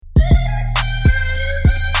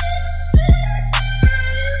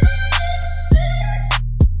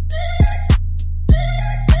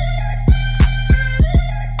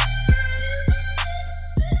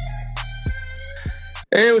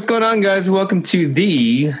what's going on, guys? Welcome to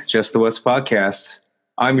the Just the West podcast.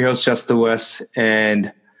 I'm your host, Just the West,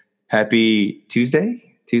 and happy Tuesday.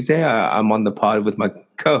 I'm on the pod with my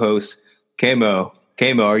co-host, Kamo.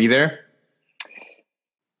 Kamo, are you there?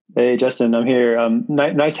 Hey, Justin, I'm here.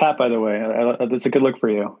 Nice hat, by the way. That's a good look for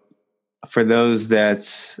you. For those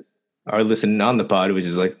that are listening on the pod, which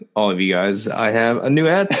is like all of you guys, I have a new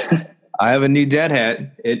hat. I have a new dad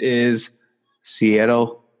hat. It is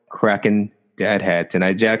Seattle Kraken dad hat, and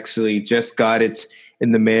I actually just got it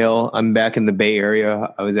in the mail. I'm back in the Bay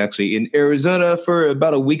Area. I was actually in Arizona for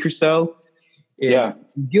about a week or so in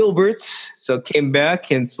Gilbert's, so came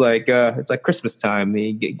back, and it's like Christmas time.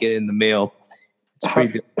 You get it in the mail. It's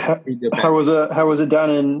pretty good. How was it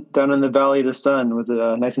down in the Valley of the Sun? Was it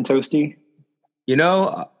nice and toasty? You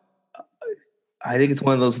know, I think it's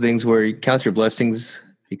one of those things where you count your blessings,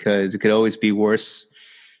 because it could always be worse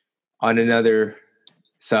on another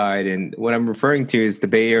side. And what I'm referring to is the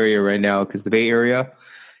Bay Area right now, because the Bay Area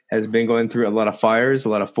has been going through a lot of fires, a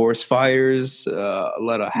lot of forest fires, a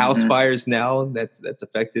lot of house fires now that's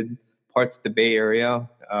affected parts of the Bay Area,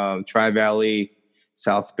 Tri-Valley,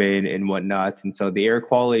 South Bay, and whatnot. And so the air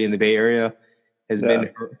quality in the Bay Area has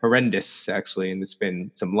been horrendous, actually. And there's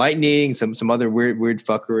been some lightning, some other weird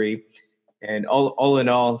fuckery. And all in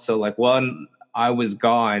all, so like when I was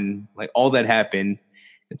gone, like all that happened.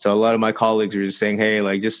 And so a lot of my colleagues are just saying, hey,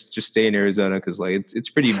 like just stay in Arizona, because like it's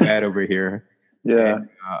pretty bad over here. Yeah. And,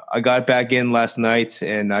 I got back in last night,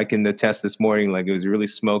 and I can attest this morning, like it was really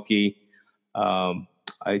smoky.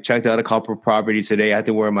 I checked out a couple of properties today. I had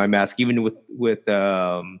to wear my mask, even with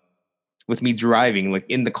me driving, like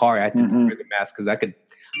in the car. I had to wear the mask because I could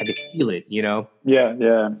feel it, you know?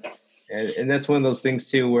 Yeah. And that's one of those things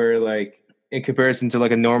too, where like in comparison to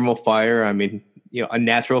like a normal fire, I mean, you know, a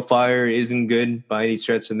natural fire isn't good by any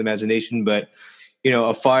stretch of the imagination, but you know,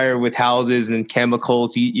 a fire with houses and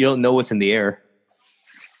chemicals, you don't know what's in the air.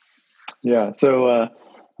 Yeah. So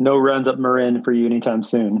no runs up Marin for you anytime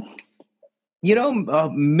soon. You know,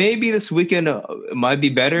 maybe this weekend might be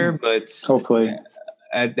better, but hopefully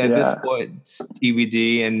at this point, it's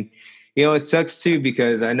TBD. And you know, it sucks too,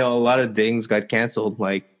 because I know a lot of things got canceled,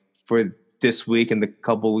 like for this week and the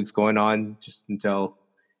couple weeks going on, just until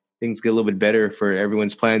things get a little bit better for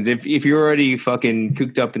everyone's plans. If you're already fucking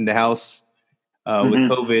cooped up in the house with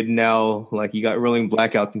COVID now, like you got rolling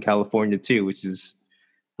blackouts in California too, which is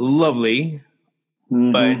lovely.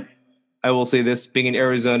 But I will say this, being in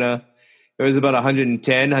Arizona, it was about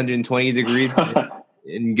 110, 120 degrees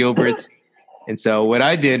in Gilbert. And so what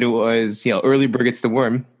I did was, you know, early bird gets the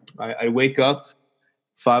worm. I wake up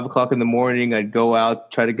 5 o'clock in the morning. I'd go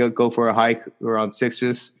out, try to go for a hike around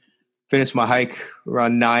 6, finish my hike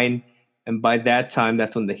around 9. And by that time,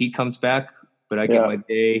 that's when the heat comes back. But I get my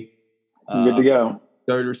day good to go.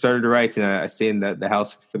 Started right, and I stay in the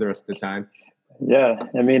house for the rest of the time. Yeah.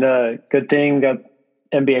 I mean, good thing we got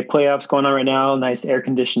NBA playoffs going on right now. Nice air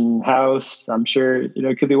conditioned house. I'm sure, you know,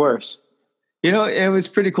 it could be worse. You know, it was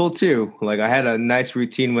pretty cool too. Like I had a nice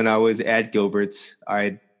routine when I was at Gilbert's.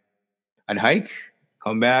 I'd hike,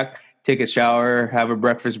 come back, take a shower, have a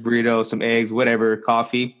breakfast burrito, some eggs, whatever,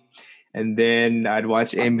 coffee. And then I'd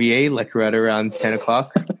watch NBA like right around 10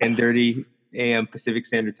 o'clock, 10:30 a.m. Pacific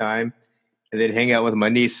Standard Time. And then hang out with my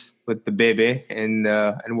niece, with the baby, and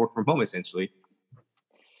work from home essentially.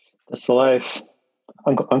 That's the life.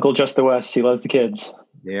 Uncle Just the West, he loves the kids.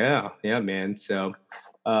 Yeah, man. So,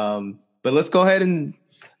 but let's go ahead and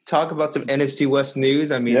talk about some NFC West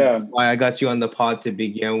news. I mean, why I got you on the pod to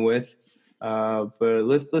begin with. But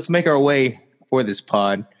let's make our way for this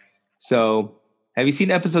pod. So, have you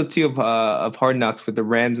seen episode 2 of Hard Knocks with the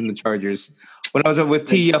Rams and the Chargers? When I was with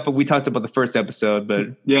T up, we talked about the first episode, but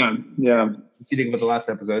yeah. What do you think about the last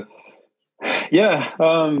episode? Yeah,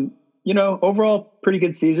 you know, overall pretty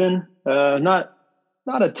good season. Not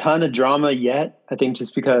a ton of drama yet. I think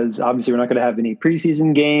just because obviously we're not going to have any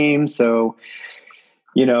preseason games, so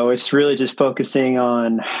you know, it's really just focusing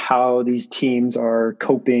on how these teams are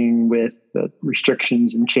coping with the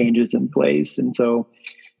restrictions and changes in place. And so,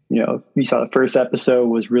 you know, we saw the first episode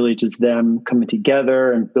was really just them coming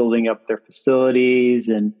together and building up their facilities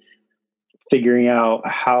and figuring out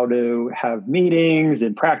how to have meetings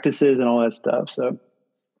and practices and all that stuff. So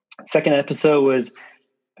second episode was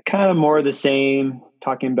kind of more of the same,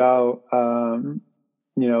 talking about, you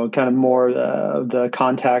know, kind of more the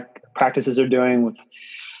contact practices they're doing with,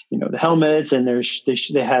 you know, the helmets, and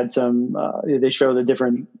they had some, they show the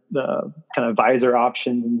different kind of visor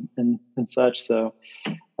options and such. So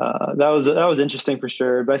that was interesting for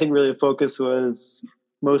sure. But I think really the focus was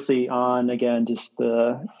mostly on, again, just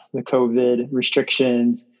the COVID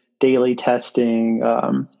restrictions, daily testing,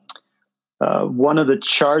 one of the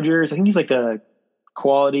Chargers, I think he's like a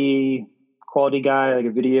quality guy, like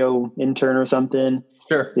a video intern or something.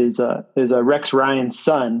 Sure. Is Rex Ryan's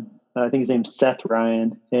son. I think his name's Seth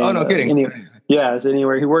Ryan. And, oh, no kidding.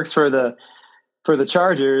 Anywhere he works for the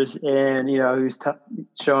Chargers, and he's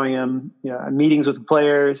showing him meetings with the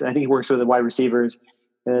players. And I think he works with the wide receivers,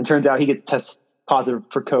 and it turns out he gets tested positive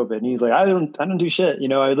for COVID. And he's like, I don't do shit.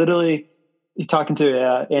 He's talking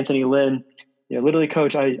to Anthony Lynn. Literally,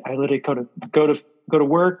 coach, I literally go to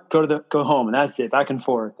work, go home, and that's it, back and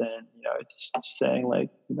forth. And it's just saying, like,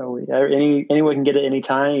 anyone can get it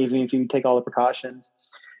anytime, even if you take all the precautions.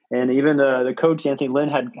 And even the coach, Anthony Lynn,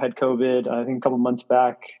 had COVID, I think a couple months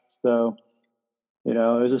back. So, it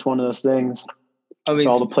was just one of those things. I mean,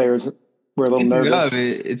 all the players were a little nervous.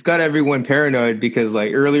 It's got everyone paranoid because,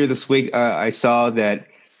 like, earlier this week, I saw that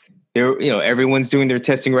everyone's doing their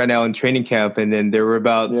testing right now in training camp, and then there were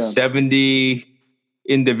about 70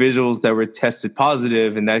 individuals that were tested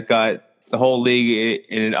positive, and that got the whole league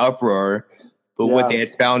in an uproar. But what they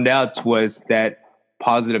had found out was that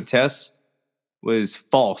positive test was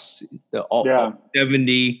false. All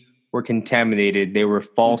 70 were contaminated. They were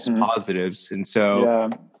false positives. And so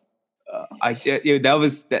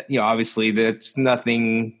obviously that's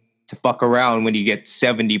nothing to fuck around when you get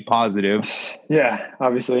 70 positive. Yeah,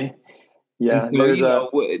 obviously. Yeah. So,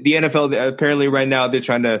 the NFL, apparently right now they're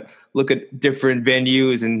trying to look at different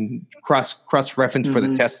venues and cross reference for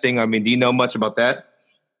the testing. I mean, do you know much about that?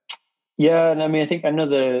 Yeah. And I know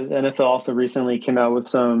the NFL also recently came out with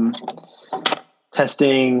some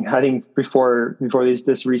testing, I think before all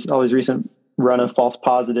these recent run of false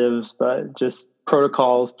positives, but just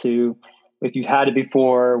protocols to, if you've had it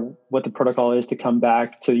before, what the protocol is to come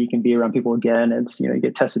back so you can be around people again. It's, you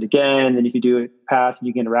get tested again. And if you do it pass,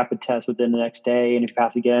 you get a rapid test within the next day. And if you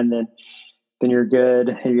pass again, then you're good.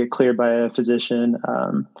 And you get cleared by a physician.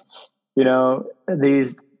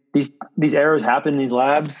 These errors happen in these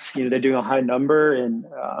labs. They're doing a high number, and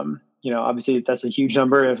obviously that's a huge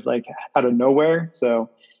number of, like, out of nowhere. So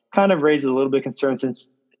kind of raises a little bit of concern,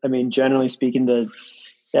 since, generally speaking, the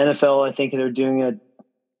NFL, I think they're doing a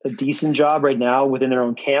decent job right now within their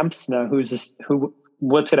own camps. Now,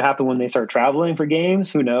 what's going to happen when they start traveling for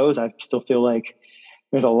games? Who knows? I still feel like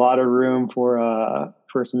there's a lot of room for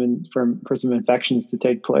some infections to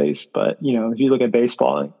take place. But, if you look at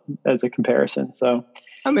baseball as a comparison, so.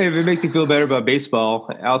 If it makes you feel better about baseball,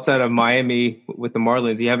 outside of Miami with the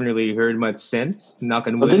Marlins, you haven't really heard much since. Not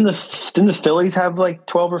going to win. Didn't the Phillies have like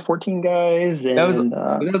 12 or 14 guys? And, that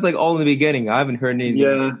was like all in the beginning. I haven't heard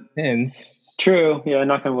anything since. True. Yeah,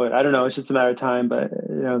 knock on wood. I don't know. It's just a matter of time. But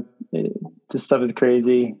this stuff is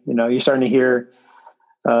crazy. You're starting to hear.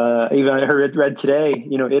 Even I read today.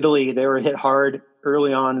 Italy, they were hit hard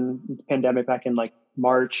early on in the pandemic back in like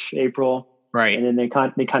March, April. Right. And then they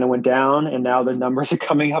kind of went down, and now the numbers are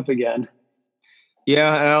coming up again.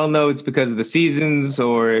 Yeah, I don't know. It's because of the seasons,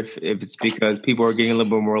 or if it's because people are getting a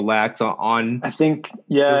little bit more lax on. I think,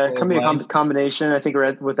 it can be a combination. I think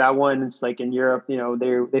with that one, it's like in Europe,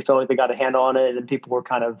 they felt like they got a handle on it, and people were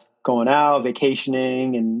kind of going out,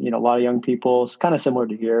 vacationing, and a lot of young people. It's kind of similar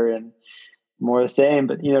to here, and more the same.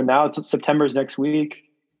 But now September's next week.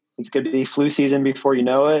 It's going to be flu season before you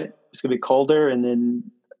know it. It's going to be colder, and then.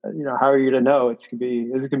 How are you to know? This is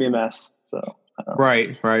going to be a mess. So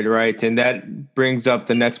right. And that brings up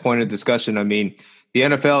the next point of discussion. The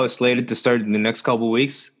NFL is slated to start in the next couple of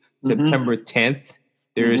weeks, September 10th.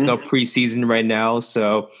 There is no preseason right now.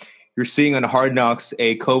 So you're seeing on Hard Knocks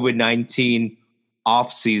a COVID-19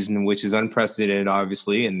 off season, which is unprecedented,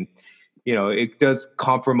 obviously. And, it does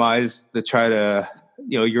compromise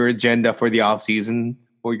your agenda for the off season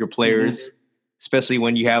for your players. Especially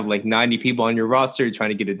when you have like 90 people on your roster, you're trying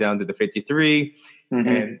to get it down to the 53.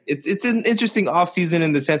 And it's an interesting offseason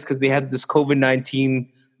in the sense because they had this COVID-19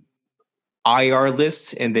 IR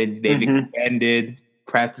list, and then they've expanded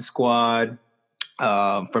practice squad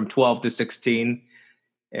from 12 to 16.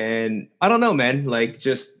 And I don't know, man, like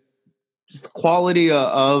just the quality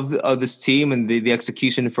of this team and the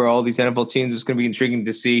execution for all these NFL teams is going to be intriguing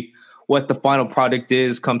to see what the final product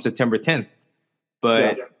is come September 10th.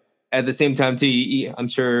 But at the same time, too, I'm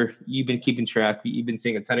sure you've been keeping track. You've been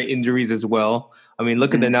seeing a ton of injuries as well.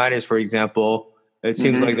 Look at the Niners, for example. It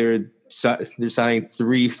seems like they're signing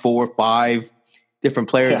 3, 4, 5 different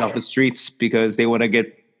players off the streets because they want to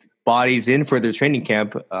get bodies in for their training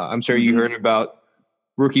camp. I'm sure you heard about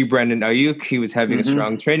rookie Brandon Ayuk. He was having a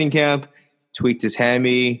strong training camp, tweaked his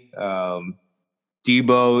hammy.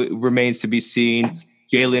 Debo remains to be seen.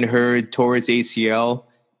 Jalen Hurd tore his ACL.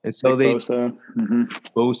 And so Bosa.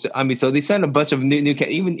 So they signed a bunch of new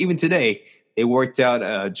even today. They worked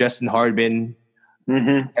out Justin Hardman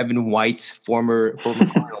Evan White, former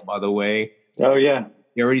Cardinal, by the way. Oh yeah.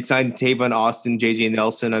 They already signed Tavon Austin, JJ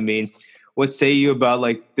Nelson. I mean, what say you about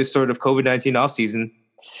like this sort of COVID-19 offseason?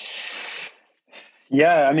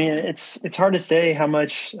 Yeah, I mean, it's hard to say how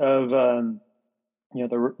much of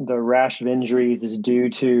the rash of injuries is due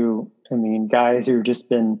to, I mean, guys who've just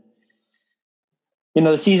been,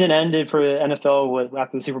 the season ended for the NFL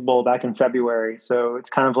after the Super Bowl back in February. So it's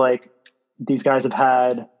kind of like these guys have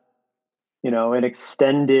had, an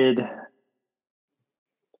extended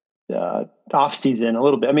off season a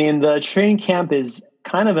little bit. I mean, the training camp is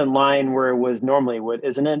kind of in line where it was normally,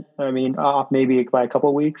 isn't it? I mean, off maybe by a couple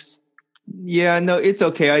of weeks. Yeah, no, it's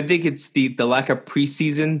okay. I think it's the lack of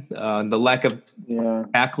preseason, the lack of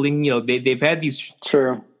tackling. They've had these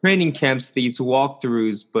training camps, these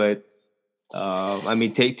walkthroughs, but I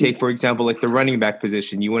mean, take for example, like the running back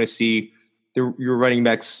position. You want to see your running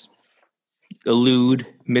backs elude,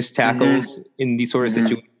 miss tackles in these sort of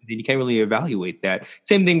situations. You can't really evaluate that.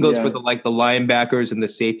 Same thing goes for the linebackers and the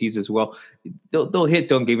safeties as well. They'll hit.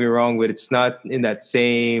 Don't get me wrong, but it's not in that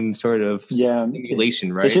same sort of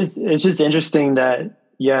simulation, right? It's just interesting that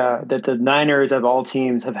the Niners of all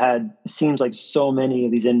teams have had, it seems like, so many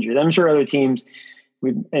of these injuries. I'm sure other teams,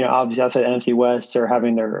 obviously outside NFC West, are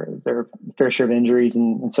having their fair share of injuries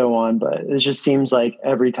and so on. But it just seems like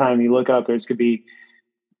every time you look up, there's could be.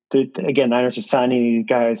 Again, Niners are signing these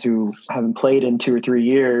guys who haven't played in 2 or 3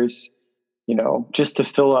 years, just to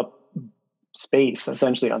fill up space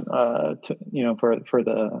essentially on,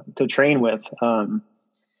 to train with.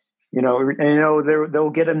 They'll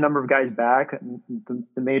get a number of guys back. The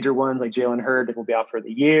major ones like Jalen Hurd will be out for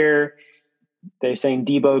the year. They're saying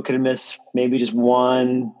Debo could miss maybe just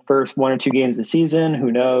one or two games a season.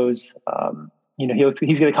 Who knows?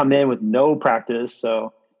 He's going to come in with no practice,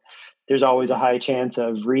 so there's always a high chance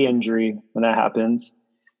of re-injury when that happens.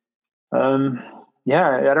 I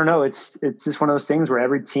don't know. It's just one of those things where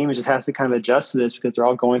every team just has to kind of adjust to this because they're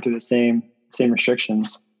all going through the same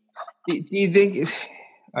restrictions. Do you think,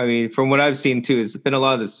 I mean, from what I've seen too, it's been a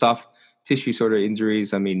lot of the soft tissue sort of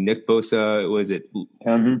injuries. I mean, Nick Bosa, was it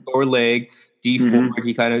sore leg? D Ford,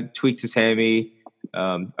 he kind of tweaked his hammy.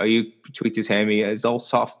 You tweaked his hammy. It's all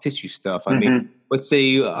soft tissue stuff. I mean, let's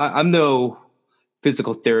say I'm no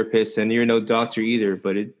physical therapist and you're no doctor either,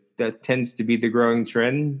 but that tends to be the growing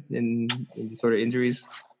trend in sort of injuries.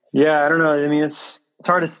 Yeah, I don't know. I mean, it's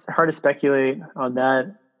hard to speculate on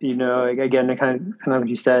that. Again, kind of what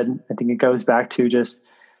you said. I think it goes back to just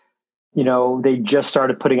they just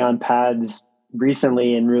started putting on pads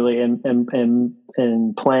recently and really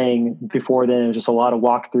and playing. Before then, it was just a lot of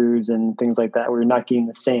walkthroughs and things like that. We're not getting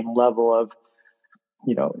the same level of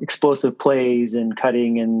explosive plays and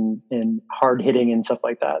cutting and hard hitting and stuff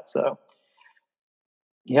like that. So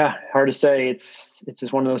yeah, hard to say. It's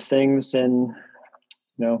just one of those things. And,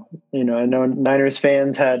 I know Niners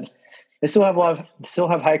fans still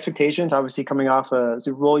have high expectations, obviously coming off a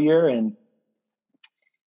Super Bowl year and,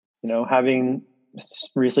 having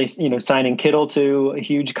recently, signing Kittle to a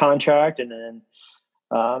huge contract and then,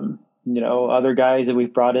 other guys that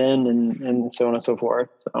we've brought in and so on and so forth.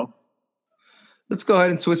 So. Let's go ahead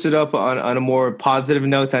and switch it up on a more positive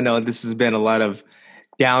note. I know this has been a lot of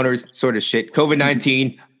downers sort of shit.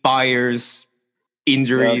 COVID-19, fires,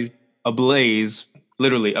 injuries, ablaze,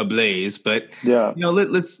 literally ablaze. But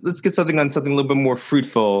let's get something a little bit more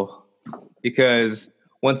fruitful, because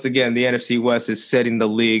once again, the NFC West is setting the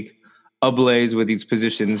league ablaze with these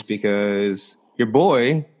positions because your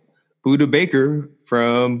boy, Budda Baker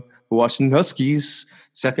from the Washington Huskies,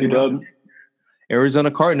 second round,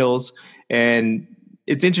 Arizona Cardinals. And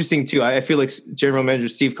it's interesting too. I feel like General Manager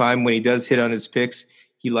Steve Keim, when he does hit on his picks,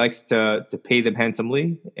 he likes to pay them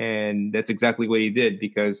handsomely, and that's exactly what he did.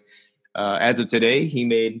 Because as of today, he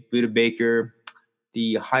made Budda Baker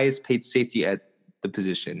the highest paid safety at the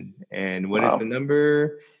position. And what is the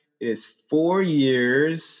number? It is 4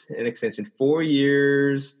 years, an extension. 4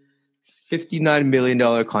 years, $59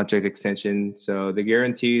 million contract extension. So the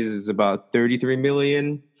guarantees is about $33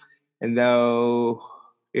 million. And though,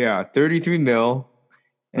 33 mil.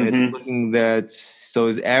 And it's looking that, so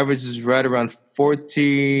his average is right around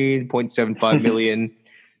 14.75 million.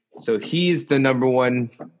 So he's the number one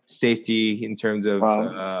safety in terms of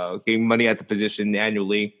getting money at the position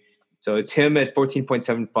annually. So it's him at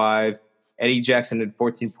 14.75, Eddie Jackson at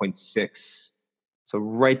 14.6. So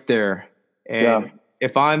right there. And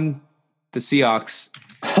if I'm the Seahawks,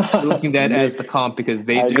 I'm looking at that as the comp because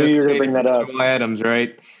they just traded for Jamal Adams,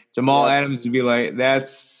 right? Jamal Adams would be like,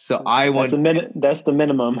 that's the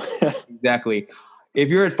minimum. Exactly. If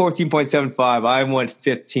you're at 14.75, I want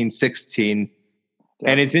 15, 16.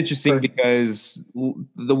 And it's interesting because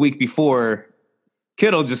the week before,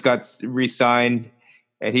 Kittle just got re-signed,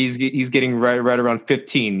 and he's getting right around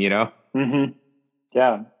 15. Mm-hmm.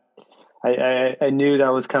 Yeah, I knew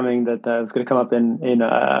that was coming. That was going to come up in.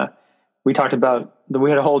 We talked about we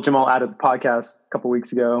had a whole Jamal Adams podcast a couple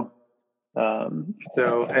weeks ago.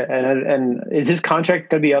 So and is his contract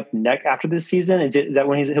going to be up after this season? Is that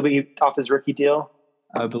when he'll be off his rookie deal?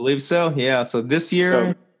 I believe so. Yeah. So this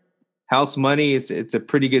year, house money, it's a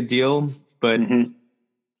pretty good deal, but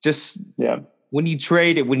just when you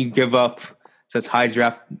trade it, when you give up such high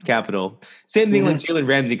draft capital, same thing with Jalen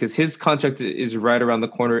Ramsey, because his contract is right around the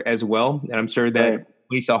corner as well. And I'm sure that when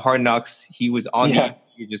he saw Hard Knocks, he was on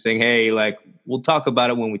you're just saying, hey, like, we'll talk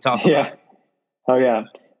about it when we talk about it. Oh yeah.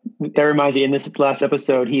 That reminds me, in this last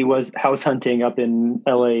episode, he was house hunting up in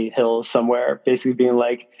LA Hills somewhere, basically being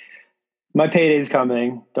like, my payday's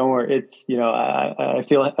coming. Don't worry. It's, I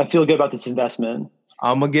feel good about this investment.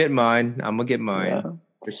 I'm going to get mine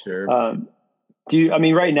for sure.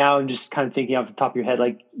 Right now, I'm just kind of thinking off the top of your head,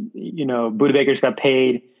 like, Budda Baker just got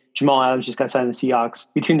paid. Jamal Adams just got signed to the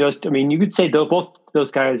Seahawks. Between those, you could say both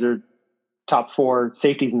those guys are top 4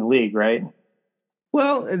 safeties in the league, right?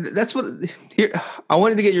 Well, that's what I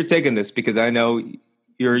wanted to get your take on this, because I know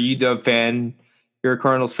you're a UW fan, you're a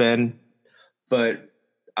Cardinals fan, but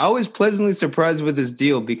I was pleasantly surprised with this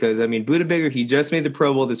deal because, Budda Baker, he just made the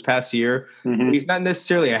Pro Bowl this past year. He's not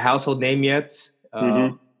necessarily a household name yet.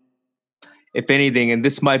 If anything, and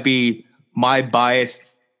this might be my bias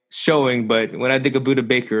showing, but when I think of Budda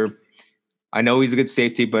Baker, I know he's a good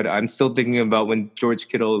safety, but I'm still thinking about when George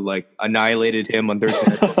Kittle annihilated him on Thursday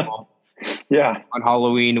Night Football. On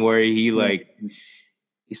Halloween, where he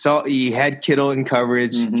had Kittle in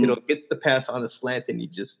coverage. Kittle gets the pass on the slant, and he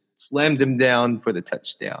just slammed him down for the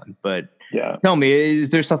touchdown. But tell me, is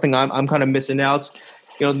there something I'm kind of missing out?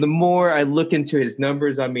 The more I look into his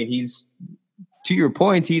numbers, he's, to your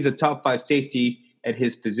point, he's a top 5 safety at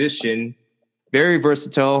his position. Very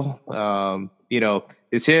versatile.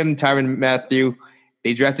 It's him, Tyrann Mathieu.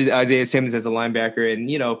 They drafted Isaiah Simmons as a linebacker, and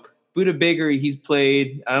Budda Baker, he's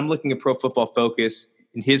played. I'm looking at Pro Football Focus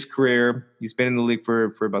in his career. He's been in the league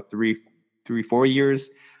for about 4 years.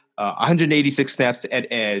 186 snaps at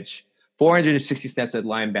edge, 460 snaps at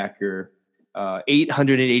linebacker,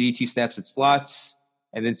 882 snaps at slots,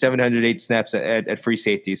 and then 708 snaps at free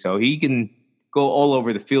safety. So he can go all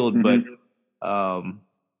over the field, but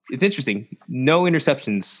it's interesting. No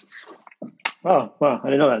interceptions. Oh, wow. I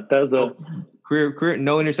didn't know that. That was a career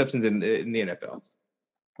no interceptions in the NFL.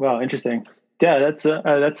 Wow, interesting. Yeah, that's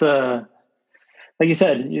like you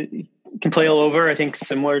said, you can play all over. I think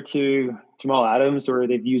similar to Jamal Adams, where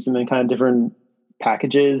they've used them in kind of different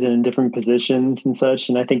packages and different positions and such.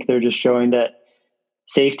 And I think they're just showing that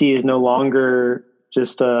safety is no longer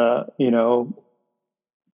just whatever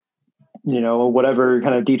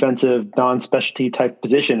kind of defensive non-specialty type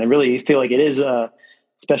position. I really feel like it is a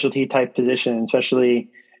specialty type position, especially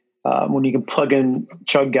when you can plug in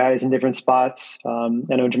chug guys in different spots. I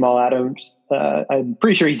know Jamal Adams, I'm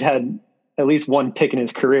pretty sure he's had at least one pick in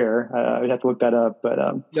his career. I'd have to look that up, but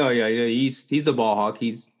he's a ball hawk.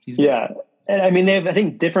 He's And they have, I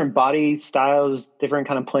think, different body styles, different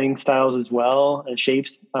kind of playing styles as well, and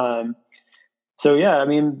shapes.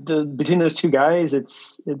 Between those two guys,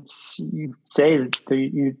 it's you say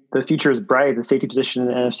the future is bright. The safety position in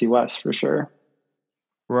the NFC West for sure.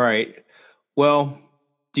 Right. Well,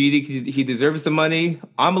 do you think he deserves the money?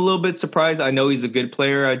 I'm a little bit surprised. I know he's a good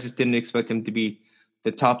player. I just didn't expect him to be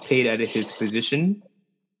the top paid at his position.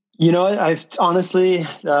 I've honestly,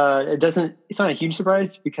 it's not a huge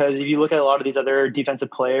surprise, because if you look at a lot of these other defensive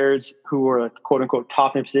players who are quote unquote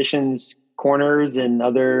top in positions, corners and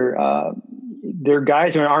other, they're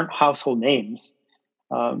guys who aren't household names.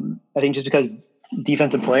 I think just because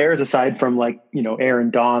defensive players, aside from Aaron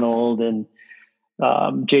Donald and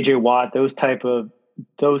JJ Watt, those types of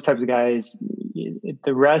guys,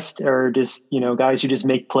 the rest are just, guys who just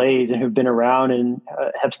make plays and who've been around and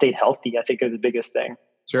have stayed healthy, I think, are the biggest thing.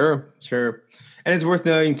 Sure. And it's worth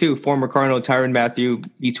noting too, former Cardinal Tyrann Mathieu,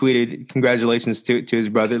 he tweeted congratulations to his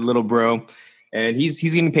brother, little bro. And he's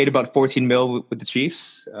getting paid about $14 million with the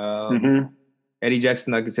Chiefs. Eddie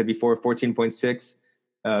Jackson, like I said before, 14.6.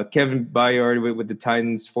 Kevin Byard with the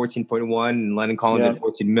Titans, 14.1, and Landon Collins at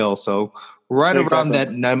 $14 million. So right around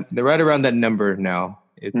that number now.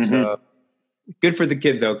 It's good for the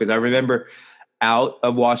kid though, because I remember out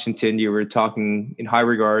of Washington, you were talking in high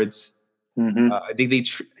regards. I think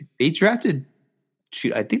they drafted.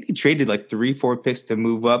 I think they traded 3-4 picks to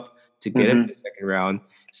move up to get him in the second round.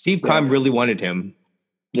 Steve Keim really wanted him.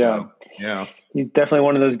 So, he's definitely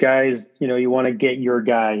one of those guys. You want to get your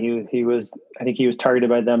guy. I think he was targeted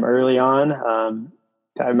by them early on.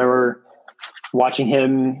 I remember watching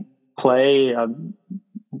him play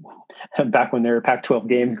back when there were Pac-12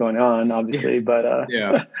 games going on, obviously, but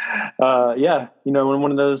Yeah. yeah,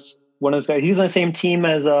 one of those guys. He's on the same team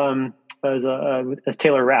as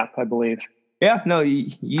Taylor Rapp, I believe. Yeah, no,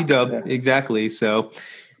 UW, yeah. Exactly. So,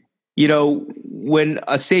 when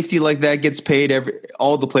a safety like that gets paid,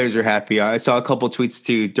 all the players are happy. I saw a couple of tweets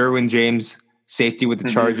too. Derwin James, safety with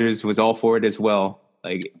the Chargers, was all for it as well.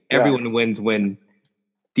 Like everyone wins when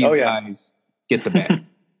these guys get the bag,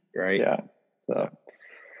 right? Yeah. So.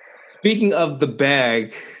 Speaking of the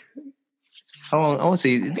bag, I want to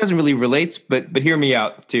say it doesn't really relate, but hear me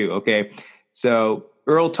out too. Okay, so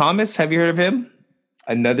Earl Thomas, have you heard of him?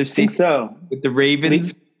 Another safety with the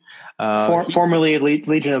Ravens. Formerly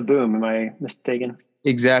Legion of Boom. Am I mistaken?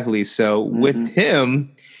 Exactly. So with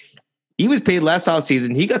him, he was paid last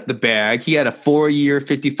offseason. He got the bag. He had a 4-year,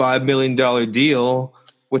 $55 million deal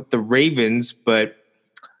with the Ravens, but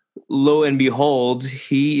lo and behold,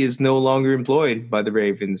 he is no longer employed by the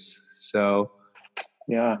Ravens. So,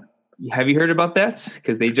 yeah. Have you heard about that?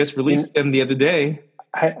 Because they just released him the other day.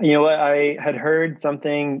 You know what? I had heard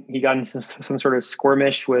something. He got into some sort of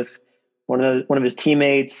skirmish with one of his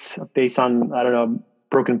teammates based on, I don't know,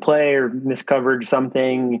 broken play or missed coverage,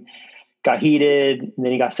 something. Got heated, and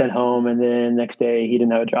then he got sent home, and then next day he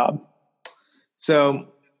didn't have a job. So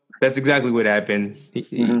that's exactly what happened.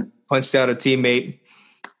 He punched out a teammate.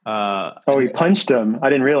 He punched him. I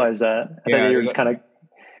didn't realize that. I thought they were just kind of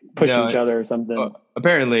pushing each other or something.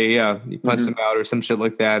 Apparently, yeah, he punched him out or some shit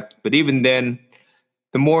like that. But even then,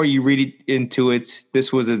 the more you read into it,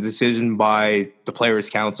 this was a decision by the Players'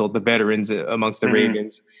 Council, the veterans amongst the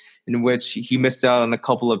Ravens, in which he missed out on a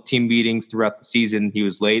couple of team meetings throughout the season. He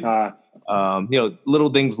was late. Little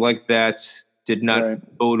things like that did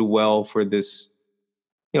not bode well for this,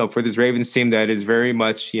 for this Ravens team that is very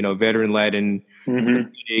much, veteran led and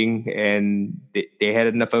competing, and they had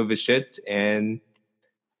enough of his shit. And,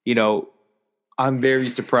 I'm very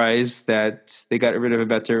surprised that they got rid of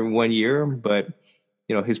him after 1 year, but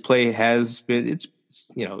his play has been,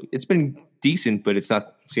 it's been decent, but it's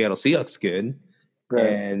not Seattle Seahawks good. Right.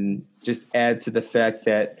 And just add to the fact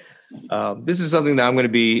that this is something that I'm going to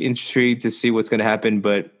be intrigued to see what's going to happen,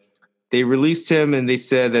 but they released him and they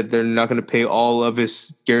said that they're not going to pay all of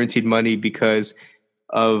his guaranteed money because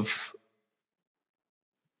of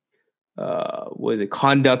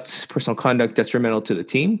personal conduct detrimental to the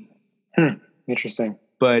team. Interesting.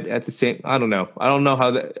 But at the same, I don't know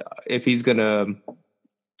how if he's going to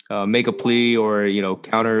make a plea or,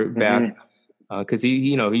 counter back because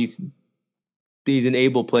he's an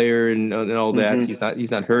able player and all that.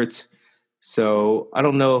 He's not hurt. So I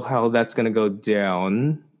don't know how that's going to go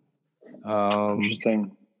down.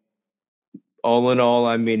 Interesting. All in all,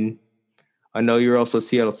 I mean, I know you're also a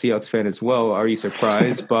Seattle Seahawks fan as well. Are you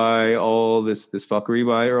surprised by all this fuckery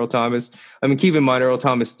by Earl Thomas? I mean, keep in mind, Earl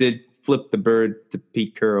Thomas did flip the bird to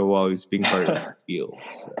Pete Carroll while he was being part of the field.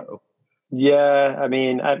 So. Yeah, I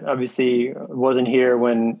mean, I obviously wasn't here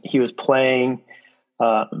when he was playing.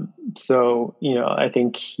 So, I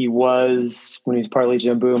think he was, when he was part of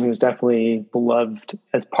Legion of Boom, he was definitely beloved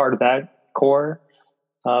as part of that core.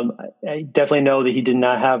 I definitely know that he did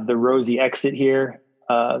not have the rosy exit here.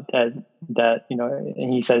 And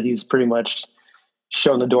he said he was pretty much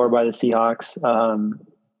shown the door by the Seahawks.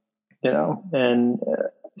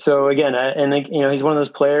 So again, he's one of those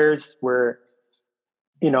players where,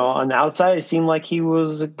 on the outside, it seemed like he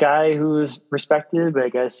was a guy who was respected, but I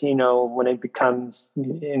guess, when it becomes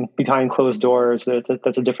behind closed doors,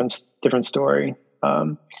 that's a different story.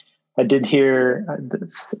 I did hear it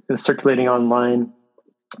was circulating online.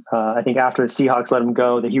 I think after the Seahawks let him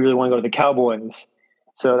go, that he really wanted to go to the Cowboys.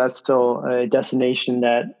 So that's still a destination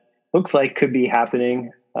that looks like could be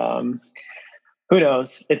happening. Who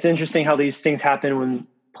knows? It's interesting how these things happen when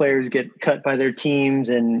players get cut by their teams,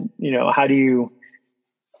 and how do you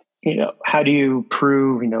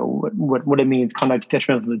prove what it means conduct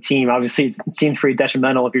detrimental to the team? Obviously, it seems pretty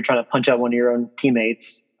detrimental if you're trying to punch out one of your own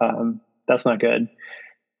teammates. That's not good.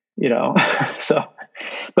 So,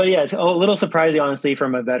 but yeah, it's a little surprising, honestly,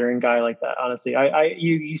 from a veteran guy like that. Honestly,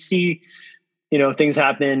 you see, things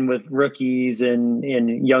happen with rookies and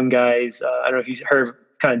young guys. I don't know if you heard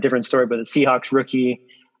kind of different story, but the Seahawks rookie,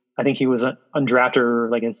 I think he was undrafted or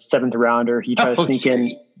like a 7th rounder. He tried to sneak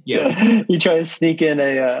in. Yeah, he tried to sneak in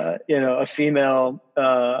a female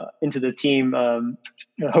into the team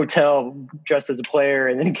hotel dressed as a player,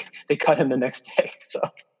 and then they cut him the next day. So.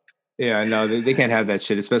 Yeah, no, they can't have that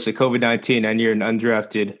shit, especially COVID-19, and you're an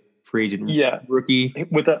undrafted free agent rookie. Did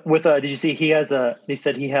you see they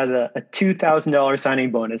said he has a $2,000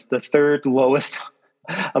 signing bonus, the third lowest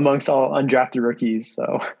amongst all undrafted rookies.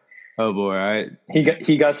 So Oh boy,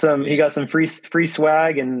 he got some free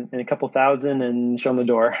swag and a couple thousand and shown the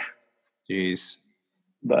door. jeez.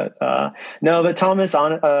 But no, but Thomas,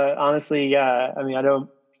 honestly, yeah. I mean, I don't.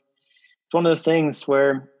 It's one of those things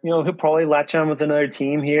where he'll probably latch on with another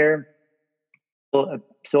team here.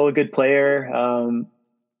 Still a good player.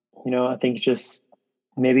 I think just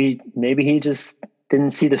maybe he just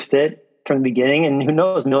didn't see the fit from the beginning, and who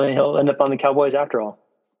knows, maybe he'll end up on the Cowboys after all.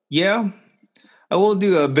 Yeah, I will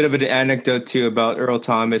do a bit of an anecdote too about Earl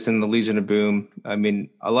Thomas and the Legion of Boom. I mean,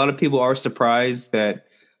 a lot of people are surprised that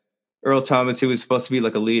Earl Thomas, who was supposed to be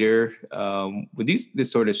like a leader, would do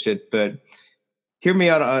this sort of shit. But hear me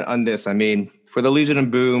out on this. I mean, for the Legion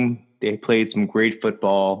of Boom, they played some great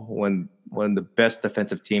football. One of the best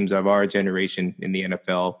defensive teams of our generation in the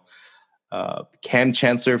NFL. Cam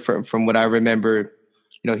Chancellor, from what I remember,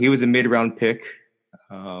 he was a mid-round pick.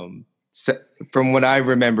 From what I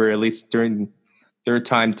remember, at least during their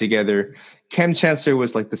time together, Cam Chancellor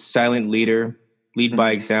was like the silent leader, lead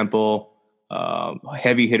by example,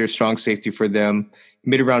 heavy hitter, strong safety for them.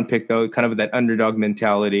 Mid-round pick though, kind of that underdog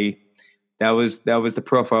mentality. That was the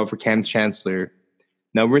profile for Cam Chancellor.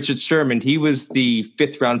 Now, Richard Sherman, he was the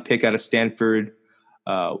 5th-round pick out of Stanford,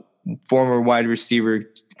 former wide receiver,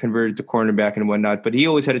 converted to cornerback and whatnot, but he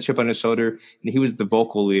always had a chip on his shoulder, and he was the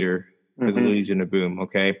vocal leader for the Legion of Boom,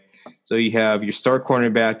 okay? So you have your star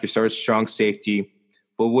cornerback, your star strong safety,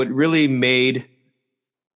 but what really made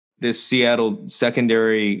this Seattle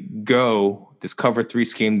secondary go, this cover 3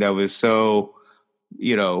 scheme that was so,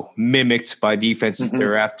 mimicked by defenses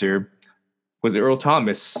thereafter, was Earl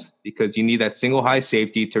Thomas, because you need that single high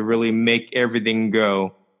safety to really make everything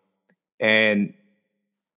go. And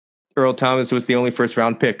Earl Thomas was the only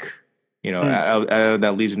 1st-round pick, out of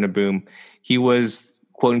that Legion of Boom. He was,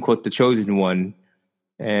 quote unquote, the chosen one.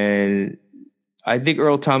 And I think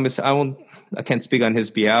Earl Thomas, I can't speak on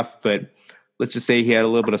his behalf, but let's just say he had a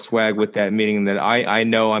little bit of swag with that, meaning that I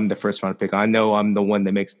know I'm the 1st-round pick. I know I'm the one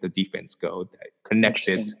that makes the defense go, that connects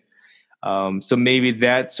it. So maybe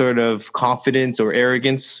that sort of confidence or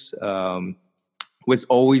arrogance was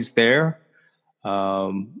always there.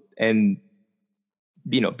 And,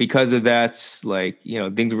 because of that,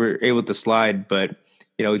 things were able to slide. But,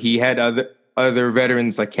 he had other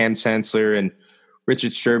veterans like Cam Chancellor and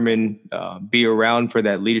Richard Sherman be around for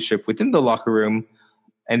that leadership within the locker room.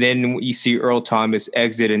 And then you see Earl Thomas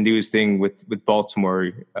exit and do his thing with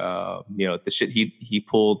Baltimore. The shit he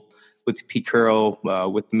pulled with Pete Carroll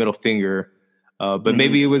with the middle finger. But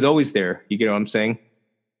maybe it was always there. You get what I'm saying?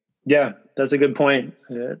 Yeah, that's a good point.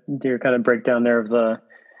 Your kind of breakdown there of the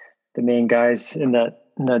main guys in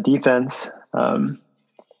that defense.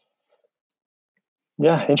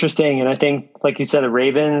 Yeah, interesting. And I think, like you said, the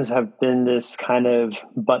Ravens have been this kind of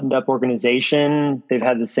buttoned up organization. They've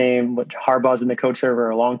had the same, Harbaugh's been the coach there for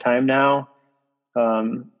a long time now.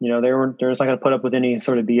 They're just not going to put up with any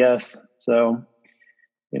sort of BS. So,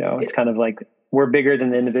 it's kind of like we're bigger than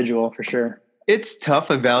the individual for sure. It's tough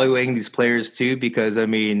evaluating these players too, because I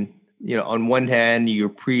mean, on one hand, you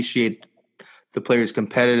appreciate the players'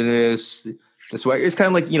 competitiveness. That's why it's kind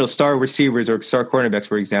of like, star receivers or star cornerbacks,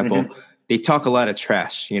 for example. They talk a lot of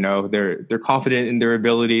trash. They're confident in their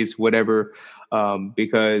abilities, whatever,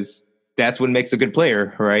 because that's what makes a good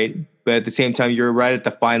player, right? But at the same time, you're right at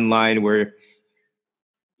the fine line where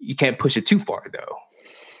you can't push it too far, though.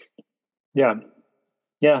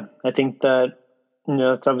 Yeah, I think that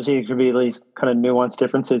it's obviously it could be at least kind of nuanced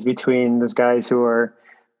differences between those guys who are,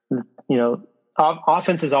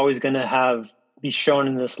 offense is always going to be shown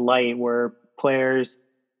in this light where players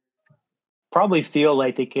probably feel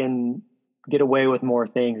like they can get away with more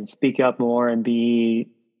things and speak up more and be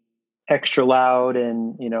extra loud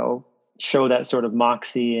and, show that sort of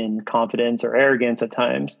moxie and confidence or arrogance at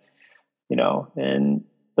times,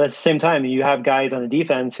 but at the same time, you have guys on the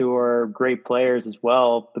defense who are great players as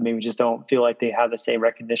well, but maybe just don't feel like they have the same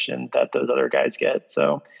recognition that those other guys get.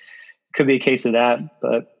 So it could be a case of that,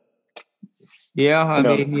 but yeah, I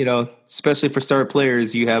mean, especially for star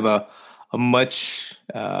players, you have a much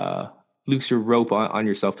looser rope on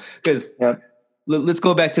yourself. Because let's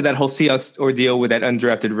go back to that whole Seahawks ordeal with that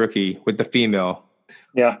undrafted rookie with the female.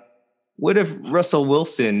 Yeah. What if Russell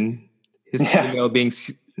Wilson, his female being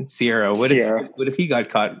Sierra, what if he got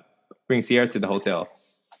caught bringing Sierra to the hotel?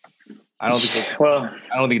 I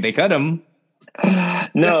don't think they cut him.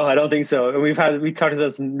 No, I don't think so. We talked about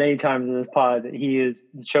this many times in this pod that he is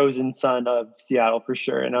the chosen son of Seattle for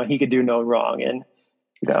sure. And he could do no wrong. And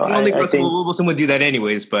I don't think Russell Wilson would do that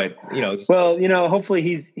anyways, but hopefully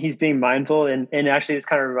he's being mindful. And actually this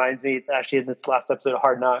kind of reminds me, actually, in this last episode of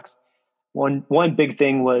Hard Knocks, one big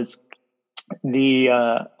thing was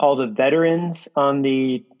all the veterans on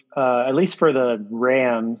the at least for the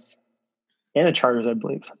Rams and the Chargers, I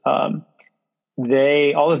believe, all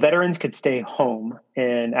the veterans could stay home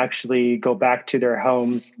and actually go back to their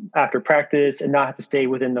homes after practice and not have to stay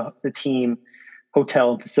within the team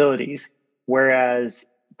hotel and facilities. Whereas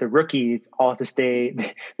the rookies all have to stay.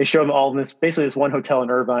 They show them all in this one hotel in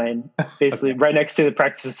Irvine, basically right next to the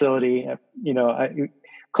practice facility.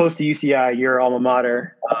 Close to UCI, your alma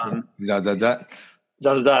mater. But and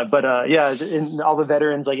all the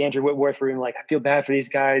veterans like Andrew Whitworth were even like, I feel bad for these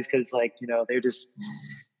guys because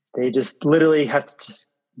they just literally have to just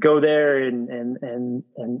go there and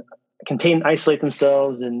isolate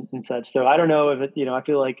themselves and such. So I don't know if I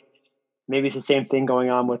feel like maybe it's the same thing going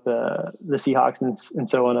on with the Seahawks and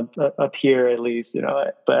so on up here at least,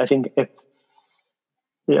 but I think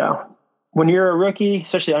when you're a rookie,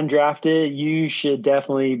 especially undrafted, you should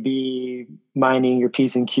definitely be minding your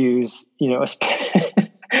P's and Q's, you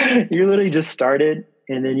literally just started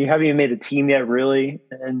and then you haven't even made a team yet really,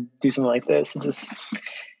 and do something like this. It just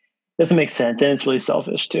doesn't make sense. And it's really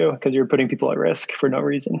selfish too, because you're putting people at risk for no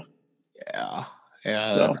reason. Yeah.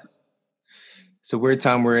 So. It's a weird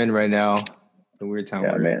time we're in right now. It's a weird time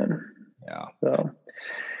we're in. Yeah. So,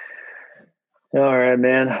 all right,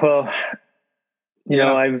 man. Well,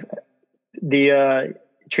 the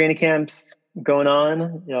training camps going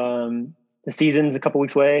on. The season's a couple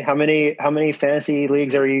weeks away. How many fantasy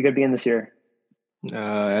leagues are you going to be in this year?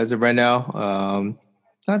 As of right now,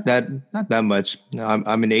 not that much. No,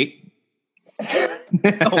 I'm in 8.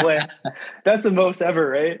 No way. That's the most ever,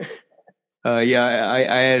 right? Yeah, I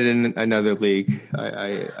added another league.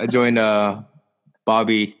 I joined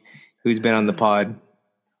Bobby, who's been on the pod,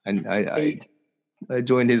 and I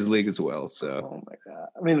joined his league as well. So. Oh my god!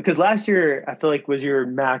 I mean, because last year I feel like was your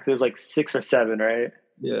max. It was like 6 or 7, right?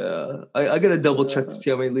 Yeah, I gotta double check to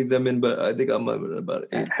see how many leagues I'm in, but I think I'm in about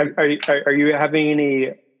 8. Are you having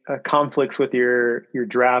any conflicts with your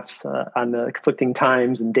drafts on the conflicting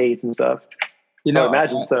times and dates and stuff? I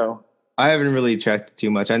imagine so. I haven't really checked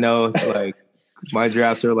too much. I know like my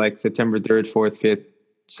drafts are like September 3rd, 4th, 5th,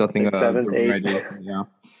 something 6th, 7th, 8th. Yeah,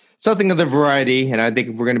 something of the variety. And I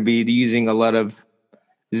think we're going to be using a lot of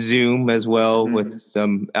Zoom as well with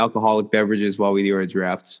some alcoholic beverages while we do our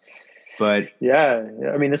drafts. But yeah,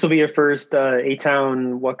 I mean, this will be your first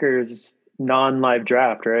A-Town Wuckers non-live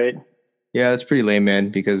draft, right? Yeah, that's pretty lame, man,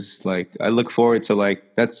 because like I look forward to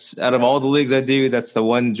that's out of all the leagues I do, that's the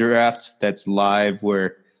one draft that's live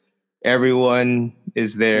where everyone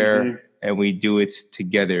is there and we do it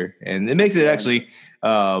together. And it makes it actually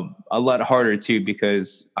a lot harder too,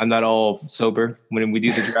 because I'm not all sober when we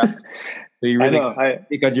do the draft. So you really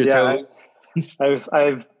pick on your toes.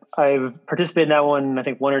 I've participated in that one, I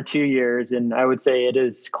think 1 or 2 years, and I would say it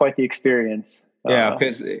is quite the experience. Yeah,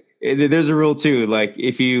 because there's a rule too. Like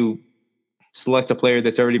if you select a player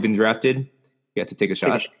that's already been drafted, you have to take a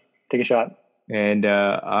shot. Take a shot. And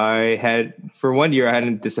I had, for 1 year, I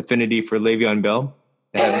had this affinity for Le'Veon Bell.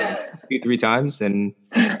 I had 2-3 times, and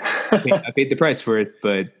I paid the price for it.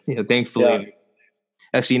 But thankfully,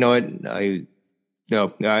 actually, you know what? I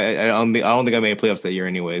don't think I made playoffs that year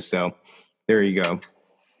anyway. So there you go.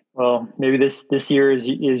 Well, maybe this year is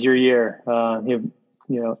your year. You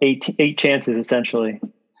have 8 chances essentially.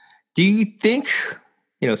 Do you think?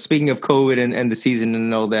 Speaking of COVID and the season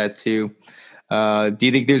and all that too. Do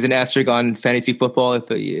you think there's an asterisk on fantasy football if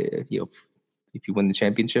you win the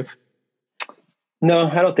championship? No,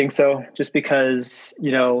 I don't think so. Just because,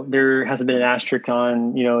 there hasn't been an asterisk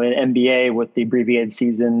on, an NBA with the abbreviated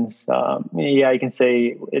seasons. You can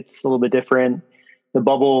say it's a little bit different. The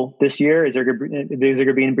bubble this year, is there going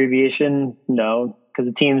to be an abbreviation? No, because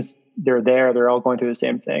the teams, they're all going through the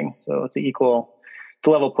same thing. So it's it's a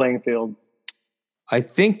level playing field. I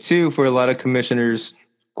think too, for a lot of commissioners,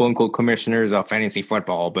 quote unquote commissioners of fantasy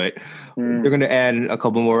football, but they're going to add a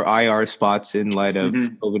couple more IR spots in light of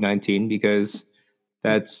COVID-19 because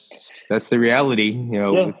that's the reality. I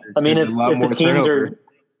mean, if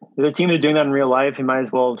the teams are doing that in real life, you might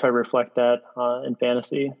as well try to reflect that in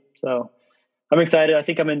fantasy. So I'm excited. I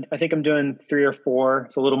think I'm doing 3 or 4.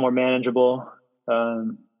 It's a little more manageable.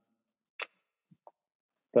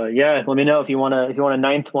 But yeah, let me know if you want a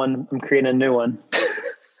 9th one. I'm creating a new one.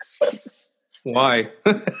 Why?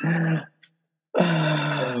 Oh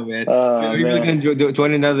man! Are you really going to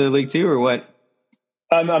join another league too, or what?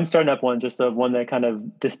 I'm starting up one, just one that kind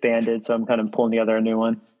of disbanded, so I'm kind of pulling together a new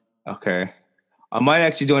one. Okay, I might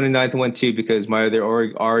actually join a 9th one too because my other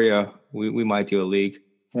Aria, we might do a league.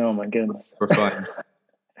 Oh my goodness, for fun.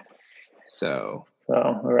 So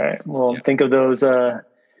all right. Well, think of those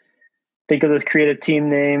creative team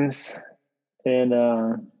names, and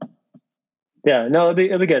Yeah, no,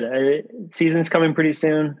 it'll be good. Season's coming pretty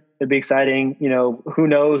soon. It'll be exciting. Who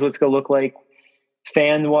knows what's going to look like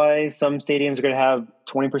fan wise. Some stadiums are going to have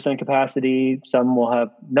 20% capacity. Some will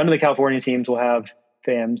have, none of the California teams will have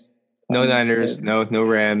fans. No Niners, no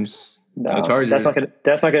Rams, no No, Chargers.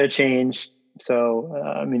 That's not going to change.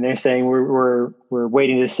 So, they're saying we're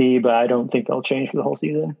waiting to see, but I don't think they'll change for the whole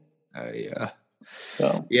season. Yeah.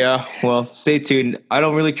 So yeah, well, stay tuned. I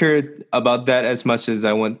don't really care about that as much as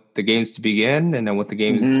I want the games to begin, and I want the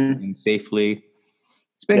games to begin safely.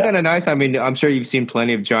 It's been kind of nice. I mean, I'm sure you've seen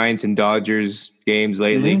plenty of Giants and Dodgers games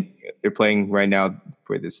lately. They're playing right now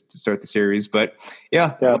for this to start the series, but a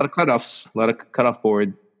lot of cutoffs, a lot of cutoff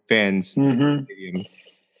board fans.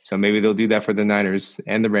 So maybe they'll do that for the Niners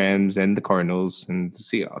and the Rams and the Cardinals and the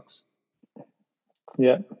Seahawks.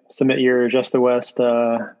 Yeah, submit your Just the West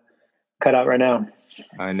cutout right now.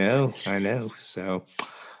 I know. So,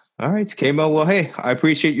 all right, K-Mo. Well, hey, I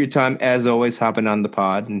appreciate your time as always, hopping on the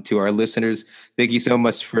pod. And to our listeners, thank you so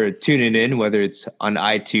much for tuning in, whether it's on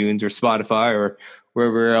iTunes or Spotify or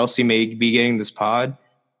wherever else you may be getting this pod.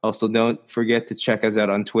 Also, don't forget to check us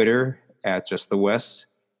out on Twitter at Just the West,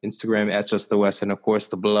 Instagram at Just the West, and of course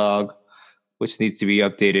the blog, which needs to be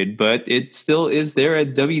updated, but it still is there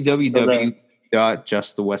at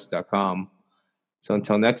www.justthewest.com. So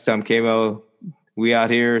until next time, K-Mo, we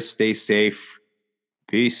out here. Stay safe.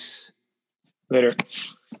 Peace. Later.